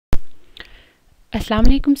Assalamu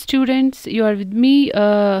alaikum students, you are with me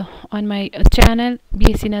on my channel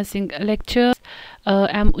BSc Nursing Lectures.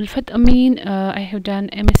 I'm Ulfat Amin. I have done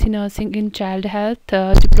MSc Nursing in Child Health,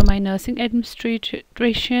 Diploma in Nursing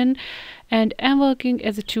Administration, and I'm working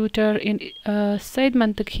as a tutor in Said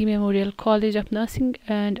Mantaki Memorial College of Nursing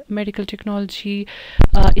and Medical Technology,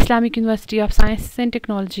 Islamic University of Sciences and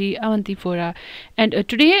Technology, Avantipura. And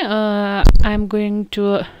today I'm going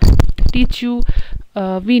to teach you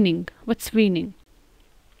weaning. What's weaning?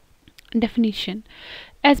 Definition.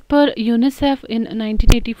 As per UNICEF in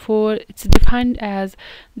 1984, it's defined as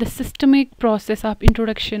the systemic process of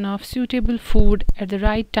introduction of suitable food at the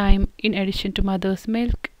right time in addition to mother's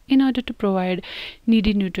milk in order to provide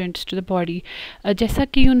needy nutrients to the body. जैसा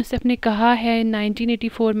कि UNICEF ने कहा है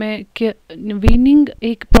 1984 में कि weaning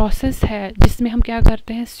एक process है जिसमें हम क्या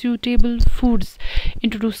करते हैं, सूटेबल फूड्स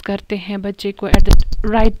इंट्रोड्यूस करते हैं बच्चे को एट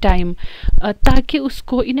द राइट टाइम ताकि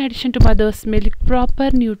उसको in addition to mother's milk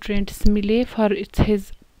proper nutrients मिले for its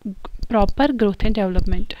his proper growth and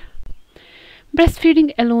development.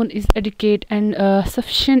 Breastfeeding alone is adequate and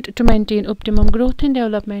sufficient to maintain optimum growth and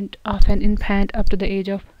development of an infant up to the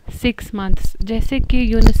age of 6 months. जैसे कि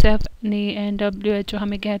UNICEF ने and WHO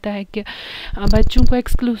हमें कहता है कि बच्चों को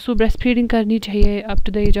exclusive breast feeding करनी चाहिए up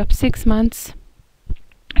to the age of 6 months.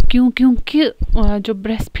 क्योंकि जो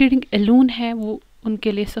ब्रेस्ट फीडिंग एलोन है वो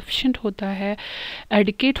उनके लिए सफिशेंट होता है,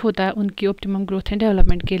 एडिकेट होता है उनकी ऑप्टिमम ग्रोथ एंड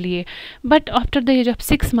डेवलपमेंट के लिए. But after the age of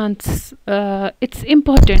 6 months it's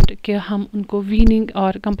important कि हम उनको वीनिंग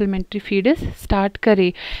और कम्प्लीमेंट्री फीड्स स्टार्ट करें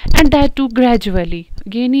एंड दैट टू ग्रेजुअली.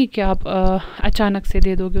 ये नहीं कि आप अचानक से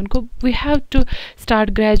दे दोगे उनको. We have to start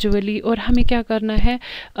gradually और हमें क्या करना है,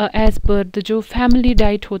 एज पर द जो फैमिली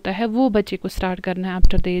डाइट होता है वो बच्चे को स्टार्ट करना है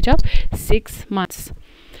after the age of 6 months.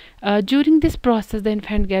 During this process, the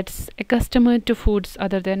infant gets accustomed to foods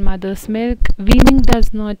other than mother's milk. Weaning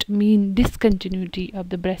does not mean discontinuity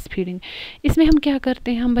of the breastfeeding. इसमें हम क्या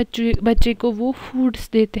करते हैं, हम बच्चे को वो फूड्स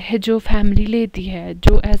देते हैं जो फैमिली लेती है,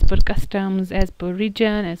 जो as per customs, as per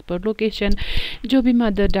reason, as per location जो भी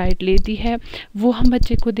मदर डाइट लेती है वो हम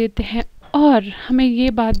बच्चे को देते हैं. और हमें ये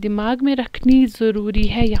बात दिमाग में रखनी ज़रूरी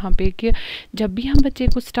है यहाँ पे कि जब भी हम बच्चे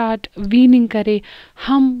को स्टार्ट वीनिंग करें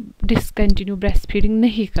हम डिसकंटिन्यू ब्रेस्ट फीडिंग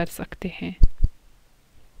नहीं कर सकते हैं.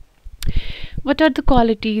 What are the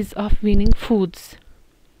qualities of weaning foods?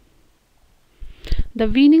 The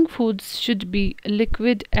weaning foods should be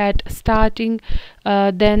liquid at starting,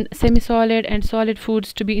 then semi-solid and solid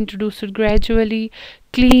foods to be introduced gradually,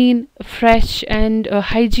 clean, fresh and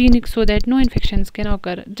hygienic so that no infections can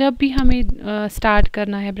occur. जब भी हमें start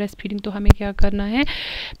करना है breast feeding तो हमें क्या करना है,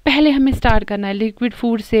 पहले हमें स्टार्ट करना है लिक्विड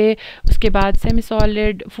फूड से, उसके बाद सेमी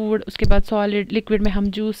सॉलिड फूड, उसके बाद सॉलिड. लिक्विड में हम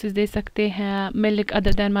जूसेस दे सकते हैं, milk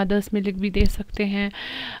other than mother's milk भी दे सकते हैं,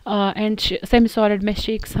 एंड सेमी सॉलिड में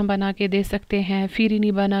शेक्स हम बना के दे सकते हैं,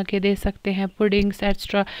 फिरिनी बना के दे सकते हैं, पुडिंग्स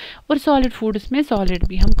एक्स्ट्रा. और सॉलिड फूड्स में सॉलिड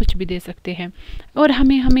भी हम कुछ भी दे सकते हैं. और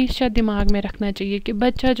हमें हमेशा दिमाग में रखना चाहिए कि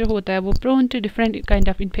बच्चा जो होता है वो prone to different kind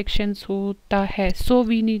of infections होता है. So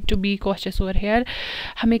we need to be cautious over here.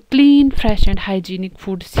 हमें clean, fresh and hygienic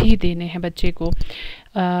foods ही देने हैं बच्चे को,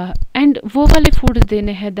 एंड वो वाले फूड्स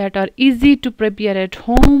देने हैं that are easy to prepare at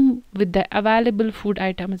home with the available food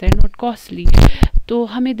items and not costly. तो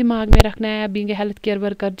हमें दिमाग में रखना है being a health care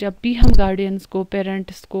worker, जब भी हम गार्डियंस को,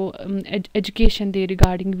 पेरेंट्स को एजुकेशन दे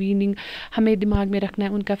रिगार्डिंग वीनिंग, हमें दिमाग में रखना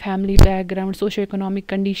है उनका family background, socio economic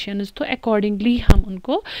conditions, तो अकॉर्डिंगली हम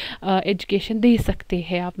उनको एजुकेशन दे सकते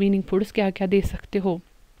हैं. आप वीनिंग फूड्स क्या क्या दे सकते हो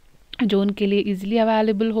जो उनके लिए इजीली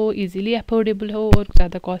अवेलेबल हो, इजीली अफोर्डेबल हो और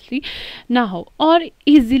ज़्यादा कॉस्टली ना हो, और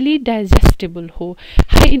इजीली डाइजेस्टेबल हो,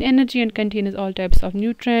 high in energy and contains all types of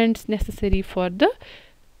nutrients necessary for the.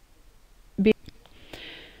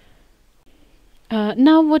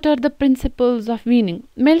 Now what are the principles of weaning?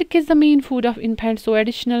 Milk is the main food of infants, so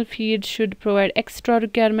additional feed should provide extra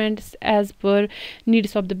requirements as per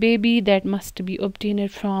needs of the baby that must be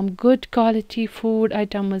obtained from good quality food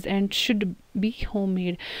items and should be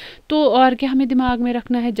homemade. तो और क्या हमें दिमाग में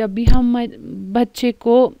रखना है, जब भी हम बच्चे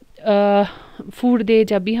को फूड दे,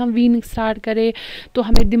 जब भी हम वीनिंग स्टार्ट करें तो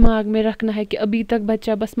हमें दिमाग में रखना है कि अभी तक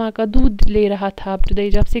बच्चा बस माँ का दूध ले रहा था up to the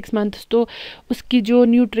age of 6 months, तो उसकी जो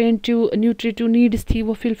न्यूट्रिटिव नीड्स थी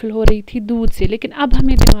वो फिलफिल हो रही थी दूध से. लेकिन अब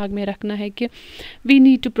हमें दिमाग में रखना है कि we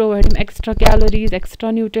need to provide him extra calories,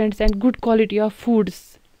 extra nutrients and good quality of foods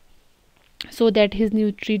so that his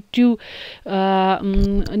nutritive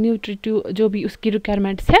जो भी उसकी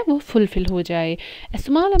रिक्वायरमेंट्स है वो फुलफिल हो जाए. A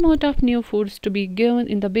small amount of new foods to be given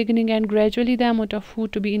in the beginning and gradually the amount of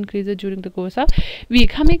food to be increased during the course of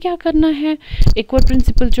week. हमें क्या करना है, एक और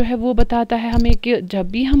प्रिंसिपल जो है वो बताता है हमें कि जब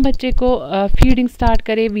भी हम बच्चे को फीडिंग स्टार्ट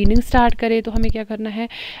करें, वीनिंग स्टार्ट करें, तो हमें क्या करना है,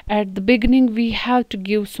 at the beginning we have to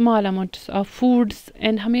give small amounts of foods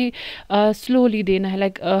and हमें स्लोली देना है.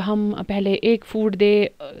 लाइक हम पहले एक फूड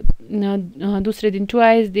दे, दूसरे दिन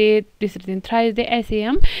ट्वाइस दे, तीसरे दिन थ्राइस दे, ऐसे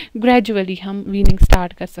हम ग्रेजुअली हम वीनिंग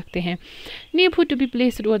स्टार्ट कर सकते हैं. New food to be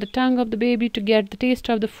placed over the tongue of the baby to get the test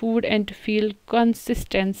of the food and to feel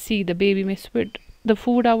consistency. The baby में spit the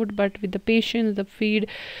food out but with the patience the feed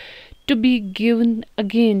to be given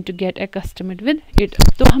again to get accustomed with it.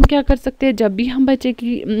 तो हम क्या कर सकते हैं, जब भी हम बच्चे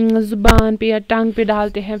की ज़ुबान पे या टंग पे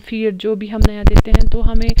डालते हैं फीड, जो भी हम नया देते हैं, तो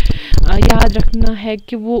हमें याद रखना है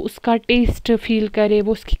कि वो उसका टेस्ट फील करे,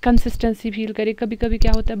 वो उसकी कंसिस्टेंसी फील करे. कभी कभी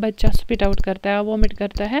क्या होता है, बच्चा स्पिट आउट करता है, वॉमिट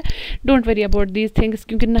करता है. Don't worry about these things,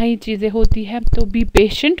 क्योंकि नई चीज़ें होती हैं. तो be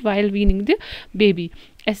patient while weaning the baby.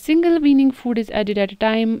 A single weaning food is added at a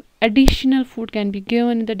time. Additional food can be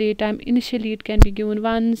given in the daytime. Initially it can be given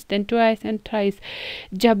once, then twice and thrice.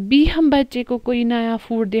 जब भी हम बच्चे को कोई नया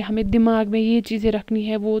food दे, हमें दिमाग में ये चीज़ें रखनी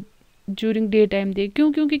है, वो ड्यूरिंग डे टाइम दे.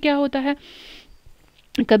 क्योंकि क्या होता है,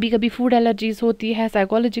 कभी कभी फूड एलर्जीज होती है,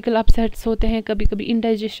 साइकोलॉजिकल अपसेट्स होते हैं, कभी कभी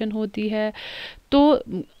इंडाइजेशन होती है. तो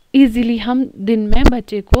ईज़िली हम दिन में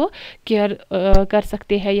बच्चे को केयर कर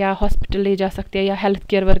सकते हैं, या हॉस्पिटल ले जा सकते हैं, या हेल्थ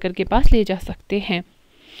केयर वर्कर के पास ले जा सकते हैं.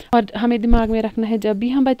 और हमें दिमाग में रखना है, जब भी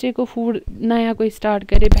हम बच्चे को फूड नया कोई स्टार्ट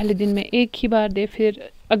करें, पहले दिन में एक ही बार दे. फिर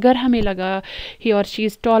अगर हमें लगा ही और she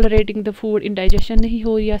is tolerating the food, indigestion नहीं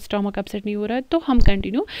हो रही या स्टमक अपसेट नहीं हो रहा है, तो हम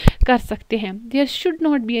कंटिन्यू कर सकते हैं. There should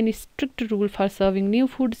not be any strict rule for serving new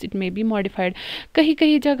foods, it may be modified. कहीं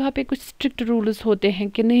कहीं जगह पे कुछ स्ट्रिक्ट रूल्स होते हैं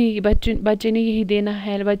कि नहीं, बच्चे ने यही देना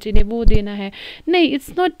है, बच्चे ने वो देना है. नहीं, इट्स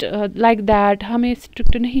नॉट लाइक दैट. हमें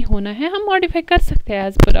स्ट्रिक्ट नहीं होना है, हम मॉडिफाई कर सकते हैं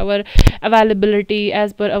as per hour availability,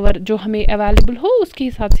 as per hour जो हमें अवेलेबल हो उसके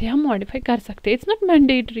हिसाब से हम मॉडिफाई कर सकते हैं. इट्स नॉट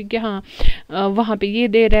मैंडेटरी कि हाँ वहाँ पे ये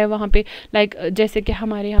दे रहे हैं, वहाँ पे लाइक जैसे कि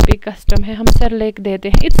हमारे यहाँ पे कस्टम है, हम सेरेलैक देते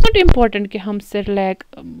हैं. इट्स नॉट इम्पॉर्टेंट कि हम सेरेलैक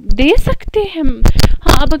दे सकते हैं.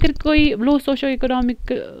 हाँ, अब अगर कोई लो सोशो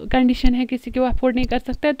इकोनॉमिक कंडीशन है, किसी को अफोर्ड नहीं कर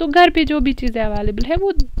सकता है, तो घर पे जो भी चीज़ें अवेलेबल है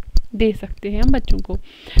वो दे सकते हैं हम बच्चों को.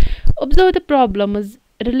 Observe the problems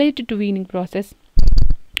related to weaning process.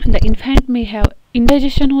 The infant में है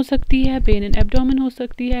इंडाइजेशन हो सकती है, पेन इन एब्डोमेन हो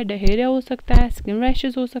सकती है, डायरिया हो सकता है, स्किन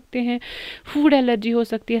रैशेस हो सकते हैं, फूड एलर्जी हो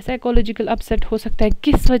सकती है, साइकोलॉजिकल अपसेट हो सकता है.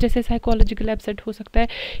 किस वजह से साइकोलॉजिकल अपसेट हो सकता है,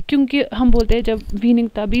 क्योंकि हम बोलते हैं जब वीनिंग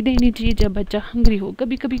तभी देनी चाहिए जब बच्चा हंग्री हो.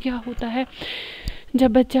 कभी कभी क्या होता है,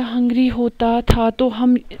 जब बच्चा हंग्री होता था तो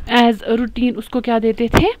हम एज रूटीन उसको क्या देते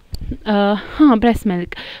थे, हाँ, ब्रेस्ट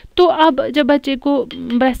मिल्क. तो अब जब बच्चे को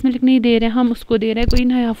ब्रेस्ट मिल्क नहीं दे रहे हैं, हम उसको दे रहे हैं कोई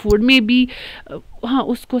नया फूड, मे बी हाँ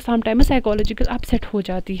उसको समटाइम साइकोलॉजिकल अपसेट हो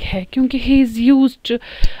जाती है, क्योंकि he is used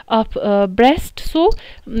of breast. सो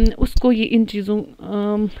उसको ये इन चीज़ों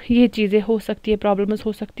ये चीज़ें हो सकती है, प्रॉब्लम्स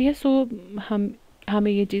हो सकती है. सो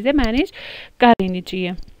हमें ये चीज़ें मैनेज कर लेनी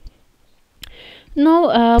चाहिए. Now,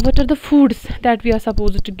 what are the foods that we are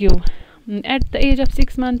supposed to give? At the age of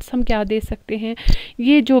 6 months हम क्या दे सकते हैं.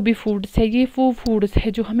 ये जो भी फूड्स है, ये वो फूड्स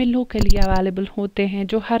है जो हमें लोकली अवेलेबल होते हैं,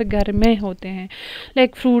 जो हर घर में होते हैं.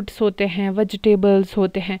 लाइक फ्रूट्स होते हैं, वेजिटेबल्स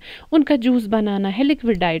होते हैं, उनका जूस बनाना है,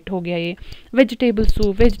 लिक्विड डाइट हो गया ये. वेजिटेबल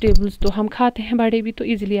सूप, वेजिटेबल्स तो हम खाते हैं, बड़े भी, तो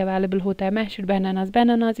ईजिली अवेलेबल होता है. मैश्ड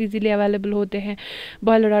बनानास ईजिली अवेलेबल होते हैं.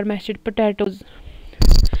 बॉयलर और मैश्ड पोटैटोज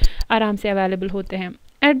आराम से अवेलेबल होते हैं.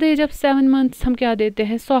 At the age of 7 months हम क्या देते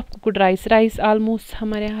हैं, सॉफ्ट कुक्ड राइस आलमोस्ट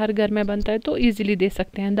हमारे हर घर में बनता है, तो इजीली दे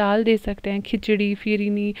सकते हैं. दाल दे सकते हैं, खिचड़ी,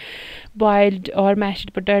 फिरीनी, बॉयल्ड और मैश्ड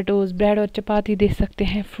पोटैटोज़, ब्रेड और चपाती दे सकते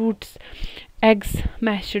हैं. Fruits, eggs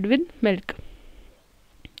meshed with milk.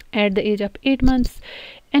 At the age of 8 months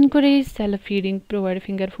encourage self feeding, provide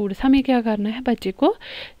finger foods. हमें क्या करना है, बच्चे को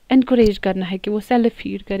इनक्रेज करना है कि वो सेल्फ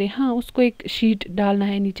फीड करे. हाँ, उसको एक शीट डालना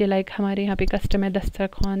है नीचे, लाइक हमारे यहाँ पे कस्टम है,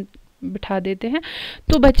 दस्तरखान बिठा देते हैं,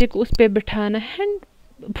 तो बच्चे को उस पर बिठाना है.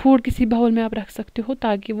 फूड किसी बाउल में आप रख सकते हो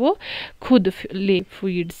ताकि वो खुद ले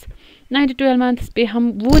फीड्स. 9 to 12 months पे हम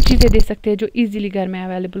वो चीज़ें दे सकते हैं जो इजीली घर में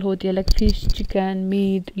अवेलेबल होती है, like fish, chicken,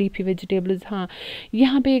 meet, leafy vegetables. हाँ,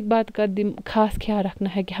 यहाँ पे एक बात का खास ख्याल रखना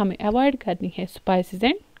है कि हमें अवॉइड करनी है spices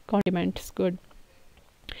and condiments. Good.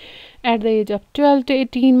 At the age of 12 to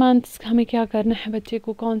 18 months हमें क्या करना है, बच्चे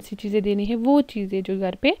को कौन सी चीज़ें देनी है, वो चीज़ें जो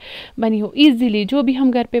घर पे बनी हो ईजिली, जो भी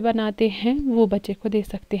हम घर पे बनाते हैं वो बच्चे को दे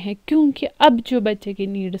सकते हैं, क्योंकि अब जो बच्चे की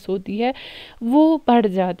नीड्स होती है वो बढ़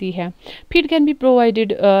जाती है। Feed can be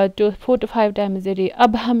provided to 4 to 5 times a day।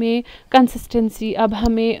 अब हमें कंसिस्टेंसी, अब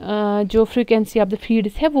हमें जो फ्रिक्वेंसी ऑफ द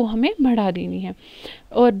फीड्स है वो हमें बढ़ा देनी है।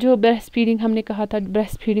 और जो ब्रेस्ट फीडिंग हमने कहा था,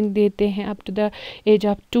 ब्रेस्ट फीडिंग देते हैं up to the age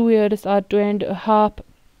of 2 years और 2.5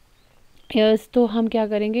 years, तो हम क्या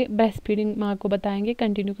करेंगे, ब्रेस्ट फीडिंग माँ को बताएंगे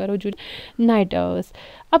कंटिन्यू करो जो नाइट आवर्स।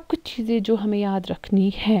 अब कुछ चीज़ें जो हमें याद रखनी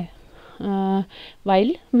है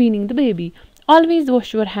while weaning the baby. Always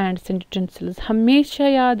wash your hands and utensils. हमेशा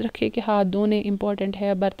याद रखें कि हाथ धोने इंपॉर्टेंट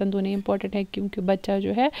है, बर्तन धोने इंपॉर्टेंट है, क्योंकि बच्चा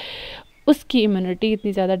जो है उसकी इम्यूनिटी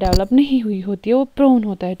इतनी ज़्यादा डेवलप नहीं हुई होती है, वो प्रोन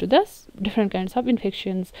होता है to the different kinds of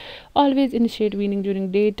infections. Always initiate weaning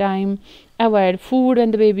during day time. Avoid food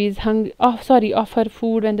when the baby is hungry, offer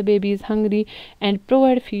food when the baby is hungry and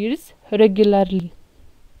provide feeds regularly.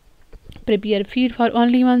 Prepare feed for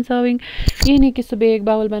only one serving. ये नहीं कि सुबह एक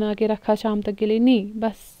bowl बना के रखा शाम तक के लिए, नहीं,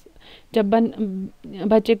 बस जब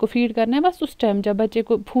बच्चे को फीड करना है बस उस टाइम, जब बच्चे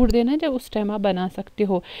को फूड देना है जब उस टाइम आप बना सकते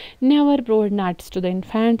हो। Never provide nuts to the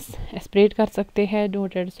infants. Aspirate कर सकते हैं।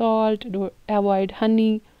 Don't add salt, avoid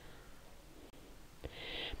Honey.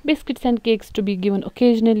 Biscuits and cakes to be given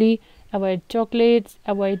occasionally. Avoid chocolates,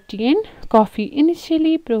 avoid tea and coffee.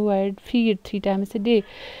 Initially provide feed 3 times a day.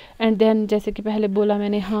 And then जैसे कि पहले बोला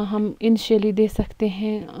मैंने, हाँ हम initially दे सकते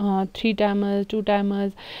हैं 3 timers 2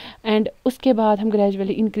 timers, and उसके बाद हम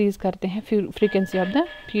gradually increase करते हैं frequency of the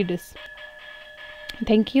feeds.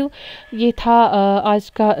 Thank you. ये था आज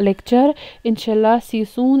का लेक्चर। इंशाल्लाह सी you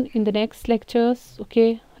soon in the next lectures.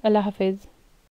 Okay, अल्लाह हाफिज़।